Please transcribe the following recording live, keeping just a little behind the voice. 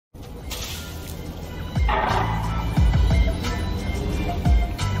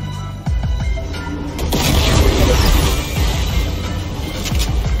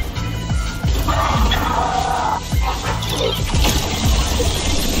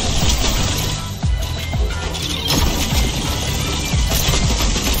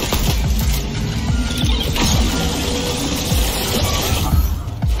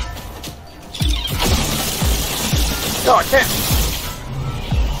Damn.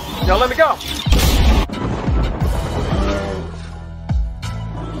 Y'all let me go.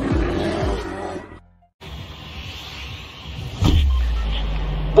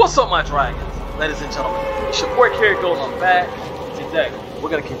 What's up, my dragons? Ladies and gentlemen, it's your boy Carrie Goes on back. Today, we're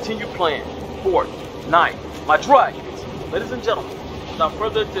going to continue playing Fortnite. My dragons, ladies and gentlemen, without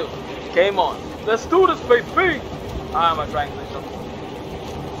further ado, game on. Let's do this, baby! Alright, my dragons, ladies and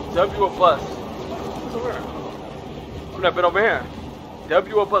gentlemen. W or bust. What's over here? I've never been over here.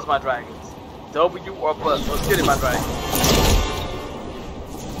 W or bust, my dragons. W or bust. Let's get it, my dragons.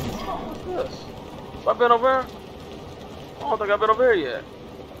 What's this? Have I been over here? I don't think I've been over here yet.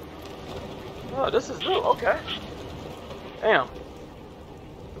 Oh, this is new. Okay. Damn.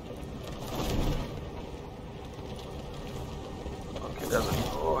 Okay, there's a...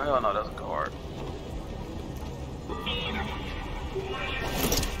 Oh, hell no, there's a card.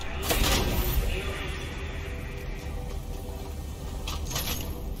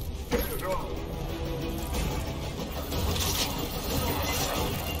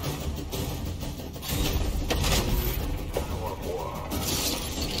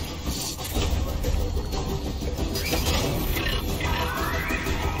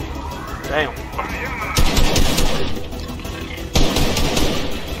 Damn.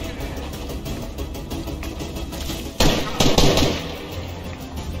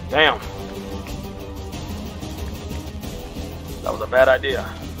 Damn. That was a bad idea.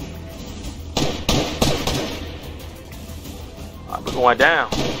 Alright, we're going down.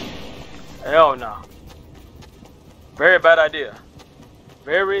 Hell no. Very bad idea.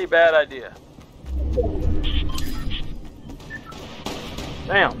 Very bad idea.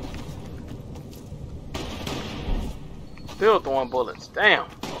 Damn. Still throwing bullets. Damn.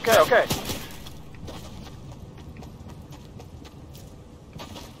 Okay, okay.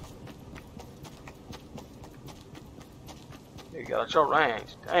 You got a short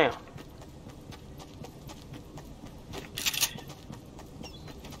range. Damn.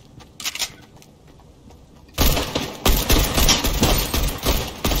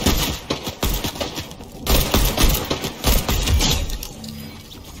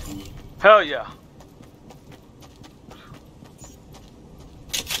 Hell yeah.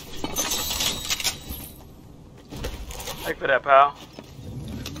 Thanks for that, pal.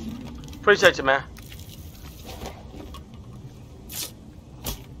 Appreciate you, man.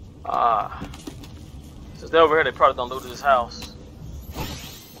 Since they're over here, they probably don't loot this house.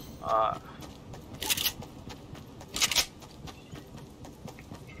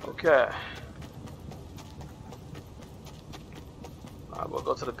 Okay. We'll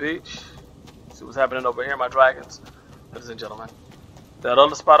go to the beach. See what's happening over here, my dragons. Ladies and gentlemen. That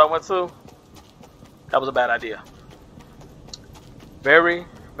other spot I went to, that was a bad idea. Very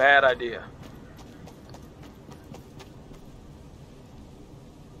bad idea.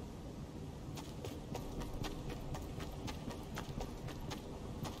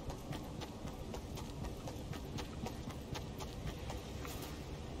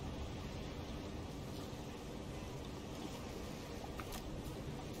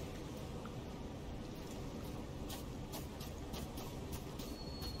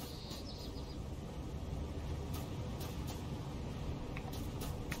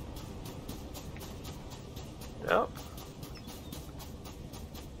 Yep.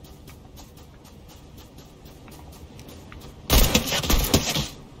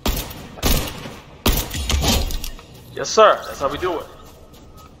 Yes, sir. That's how we do it. Look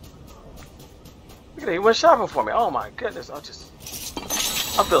at that. He went shopping for me. Oh my goodness. I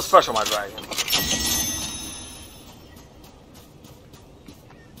feel special, my dragon.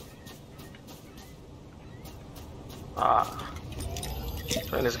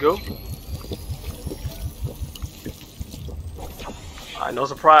 Trying this go. No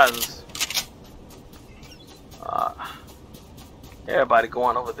surprises. Everybody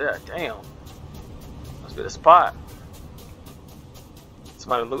going over there. Damn. Must be the spot.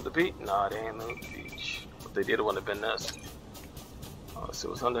 Somebody loot the beach? Nah, they ain't loot the beach. If they did, it wouldn't have been this. Let's see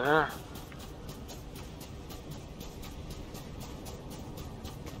what's under here.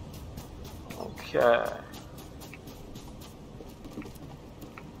 Okay.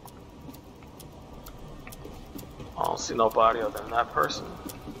 I don't see nobody other than that person.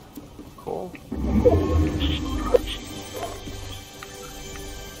 Cool.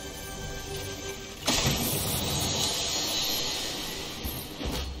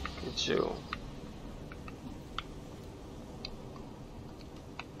 Get you.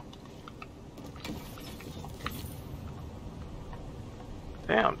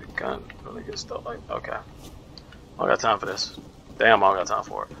 Damn, the gun really good stuff. Like, okay. I don't got time for this. Damn, I don't got time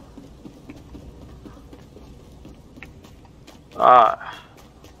for it. Alright.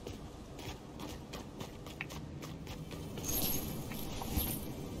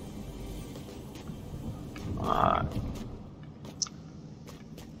 Alright.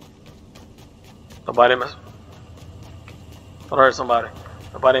 Nobody mess. I heard somebody.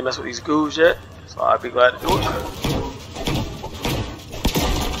 Nobody mess with these goos yet, so I'd be glad to do it.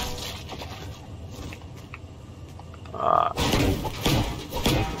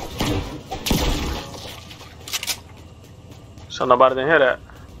 So nobody didn't hear that.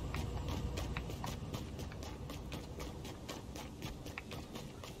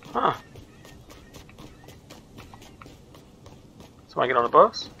 Huh. Somebody get on the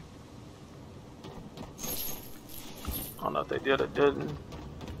bus? I don't know if they did or didn't.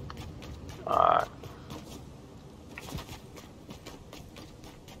 Alright.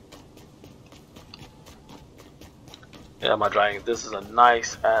 Yeah, my dragon. This is a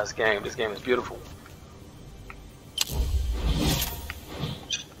nice ass game. This game is beautiful.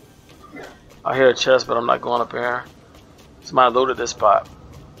 I hear a chest, but I'm not going up here. Somebody loaded this spot.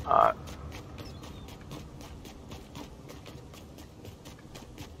 Alright.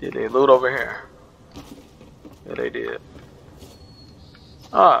 Did they loot over here? Yeah, they did.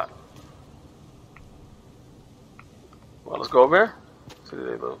 Alright. Well, let's go over here. See what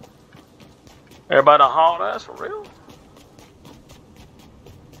they loot. Everybody done hauled ass for real?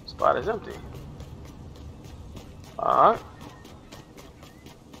 Spot is empty. Alright.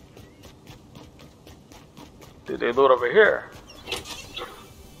 Did they loot over here?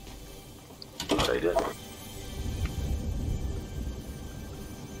 No, they didn't.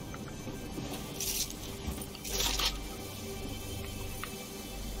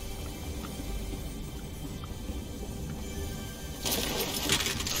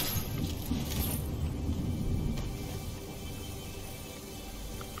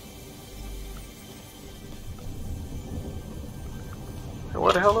 Hey,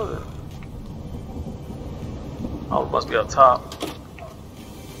 what the hell is it? Oh, it must be up top.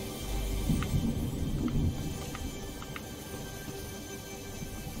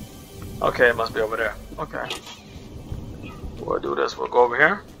 Okay, it must be over there. Okay. We'll do this. We'll go over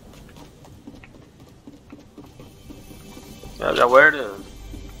here. Yeah, is that where it is?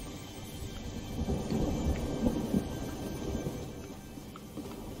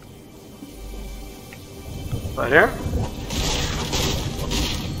 Right here?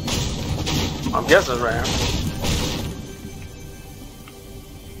 I'm guessing it's right here.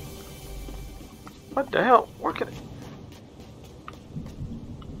 What the hell? Where can it?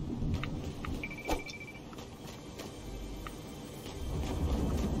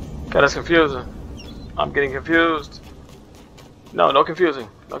 Okay, that's confusing. I'm getting confused. No, no confusing.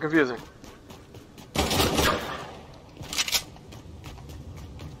 No confusing.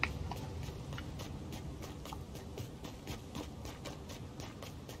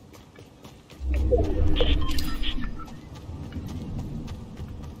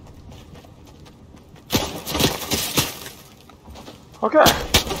 Okay.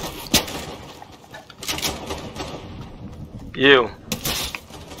 You.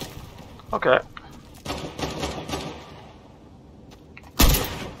 Okay.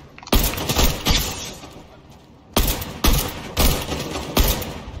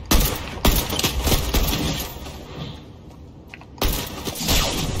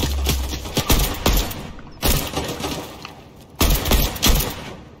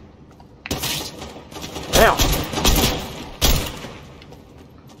 Damn.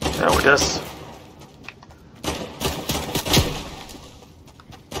 Yeah, we just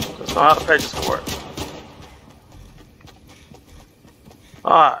know how the pages work.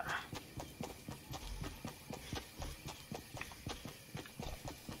 Alright.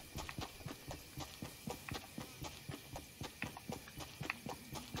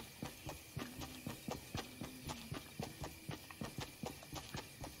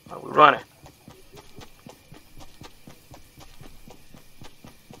 We're running.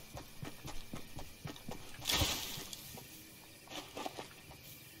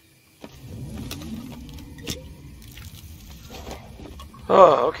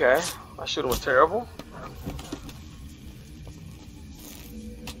 Oh, okay. My shooting was terrible.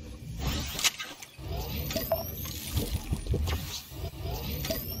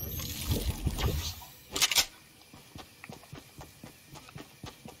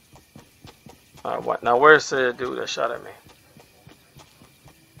 Alright, what? Now where's the dude that shot at me?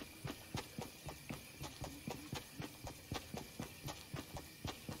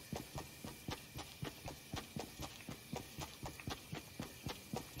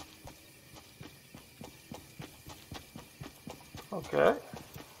 Okay.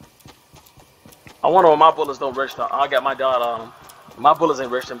 I wonder if my bullets don't reach the. I got my dot on them. My bullets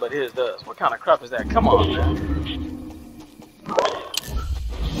ain't registering, but his does. What kind of crap is that? Come on, man.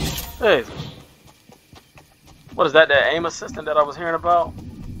 Hey. What is that? That aim assistant that I was hearing about?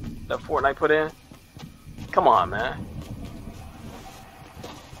 That Fortnite put in? Come on, man.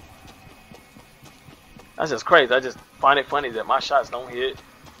 That's just crazy. I just find it funny that my shots don't hit,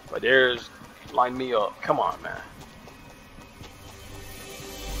 but theirs line me up. Come on, man.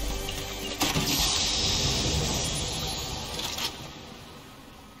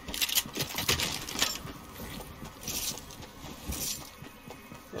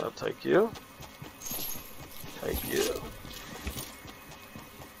 Yeah, I'll take you. Take you.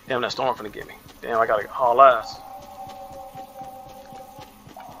 Damn, that storm finna get me. Damn, I gotta haul ass.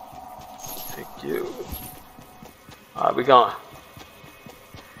 Take you. Alright, we gone.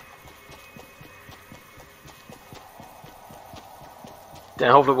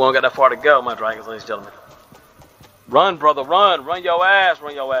 Damn, hopefully we won't got that far to go, my dragons, ladies and gentlemen. Run, brother, run! Run your ass,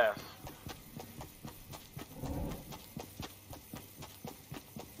 run your ass.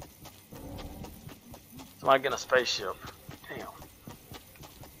 Somebody getting a spaceship. Damn.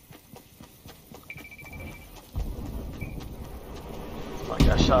 Somebody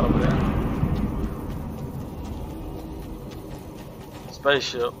got shot over there.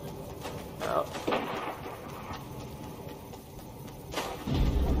 Spaceship. Yep.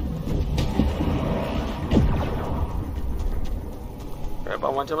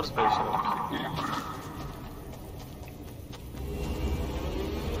 Everybody want to jump in the spaceship.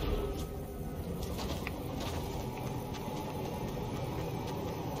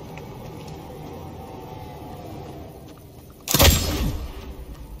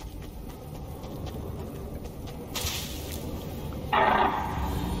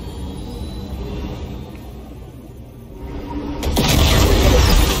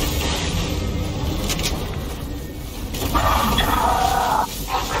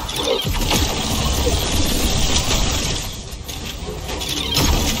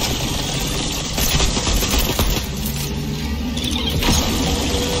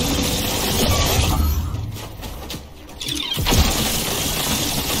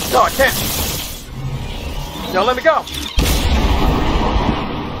 No, I can't. Now let me go.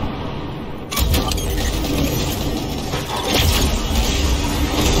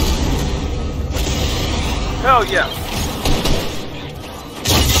 Hell yeah.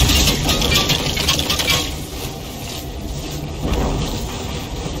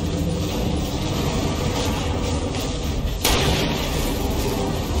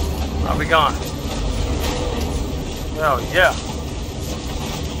 Are we gone? Hell yeah.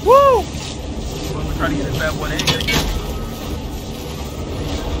 Woo! We're trying to get this bad boy in here.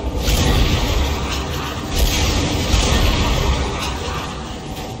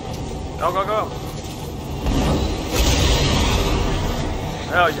 Go, go, go.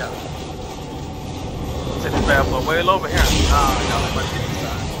 Hell yeah. Take this bad boy way over here. Ah, y'all ain't about to get this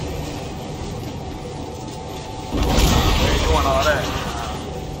side. We ain't doing all that.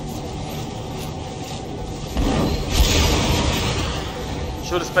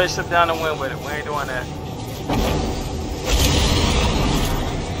 Shoot a spaceship down and win with it. We ain't doing that.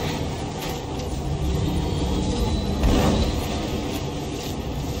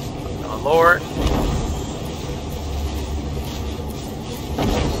 Oh, Lord.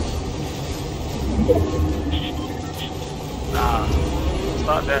 Nah.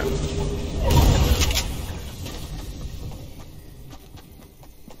 Stop that.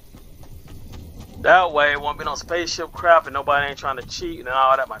 That way, it won't be no spaceship crap and nobody ain't trying to cheat and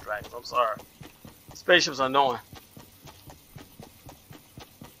all that, my dragons. I'm sorry. Spaceships are annoying.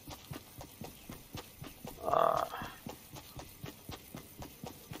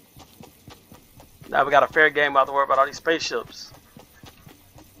 Now we got a fair game about to worry about all these spaceships.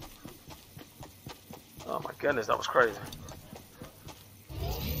 Oh my goodness, that was crazy.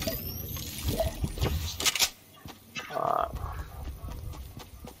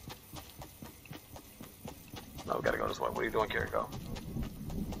 No, we gotta go this way. What are you doing, Carrie? Go.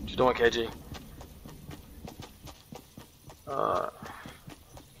 What you doing, KG?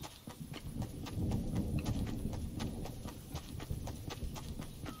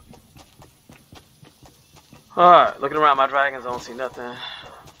 Alright, looking around my dragons, I don't see nothing.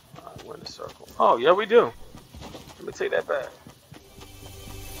 Alright, we're in the circle. Oh, yeah, we do. Let me take that back.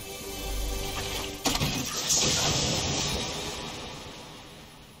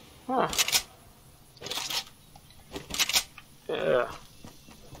 Huh. Yeah.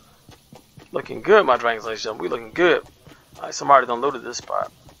 Looking good, my dragons, ladies and gentlemen. We looking good. Alright, somebody done looted this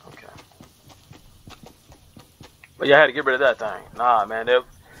spot. Okay. But yeah, I had to get rid of that thing. Nah, man.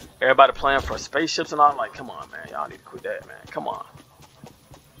 Everybody playing for spaceships and all. I'm like, come on, man. Y'all need to quit that, man. Come on.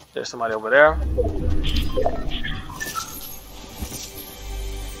 There's somebody over there. Okay,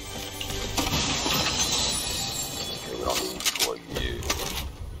 we don't need for you.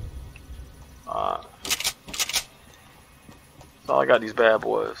 That's all I got, these bad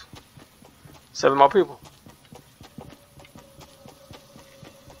boys. 7 more people.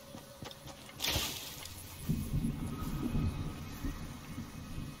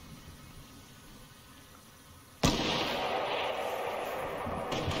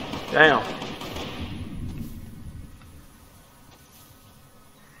 Damn.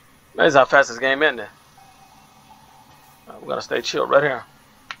 That's how fast this game ended. We're gonna stay chill right here.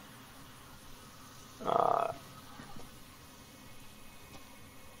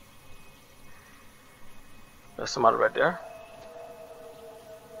 There's somebody right there.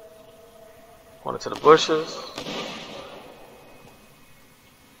 Going into the bushes.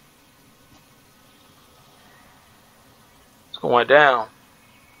 It's going down.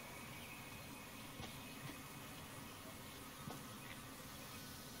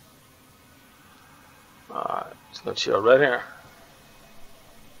 Alright, just gonna chill right here.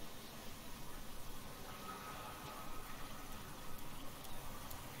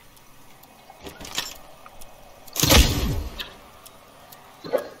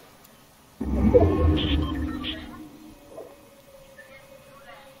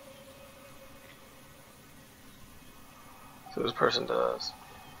 See what this person does.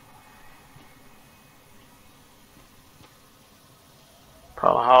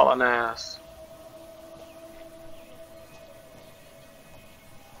 Probably hauling ass.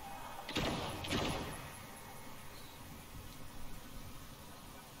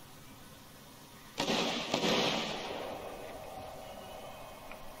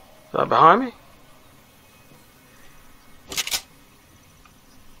 Is that behind me?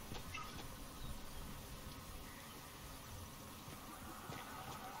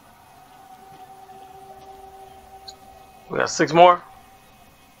 We got 6 more.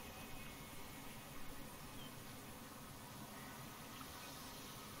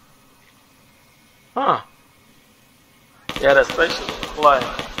 Huh. Yeah, that spaceship flying.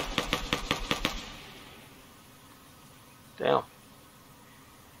 Damn.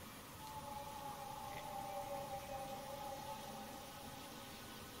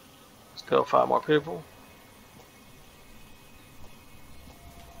 Still 5 more people.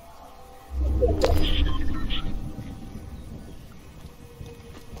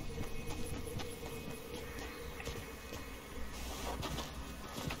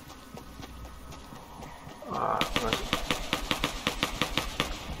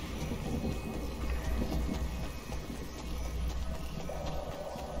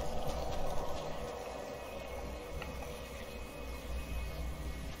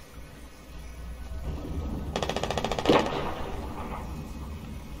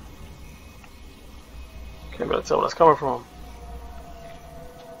 Can't really tell where that's coming from.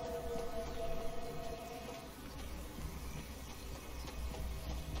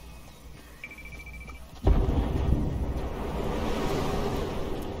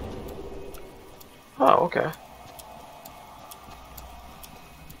 Oh, okay.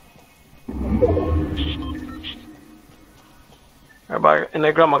 Everybody and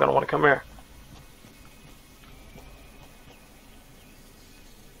their grandma gonna want to come here.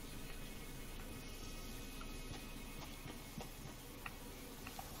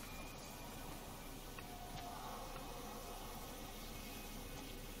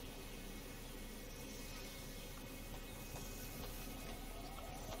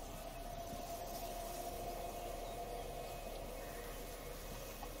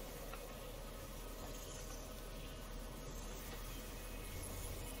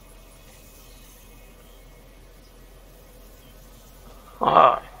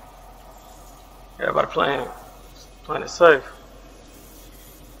 Alright. Everybody playing it safe.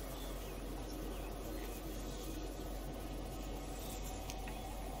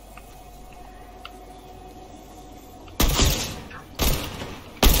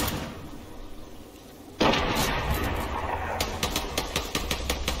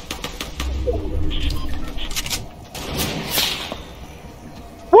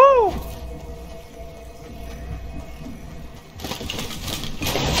 Woo!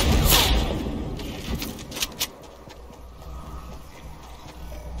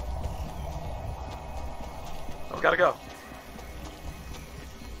 Gotta go.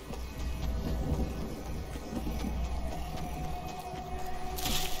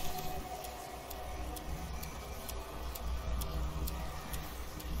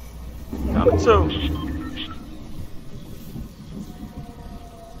 Down to 2.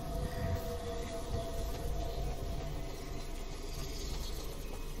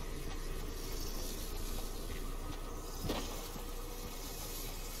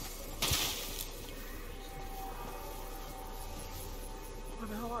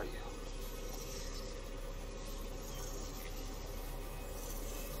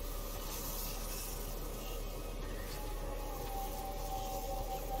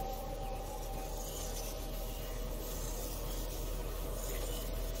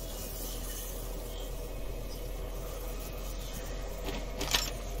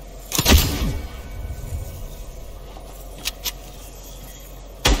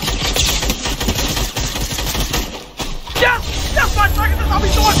 my dragons, that's how we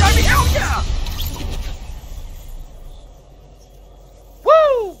do it, baby! Hell yeah!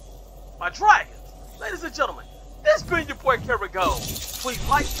 Woo! My dragons! Ladies and gentlemen, this been your boy Go. Please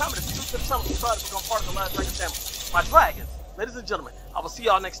like, comment, and subscribe to the channel to become part of the Last Dragon family. My dragons, ladies and gentlemen, I will see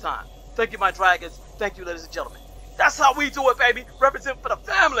y'all next time. Thank you, my dragons. Thank you, ladies and gentlemen. That's how we do it, baby. Represent for the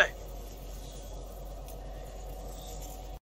family.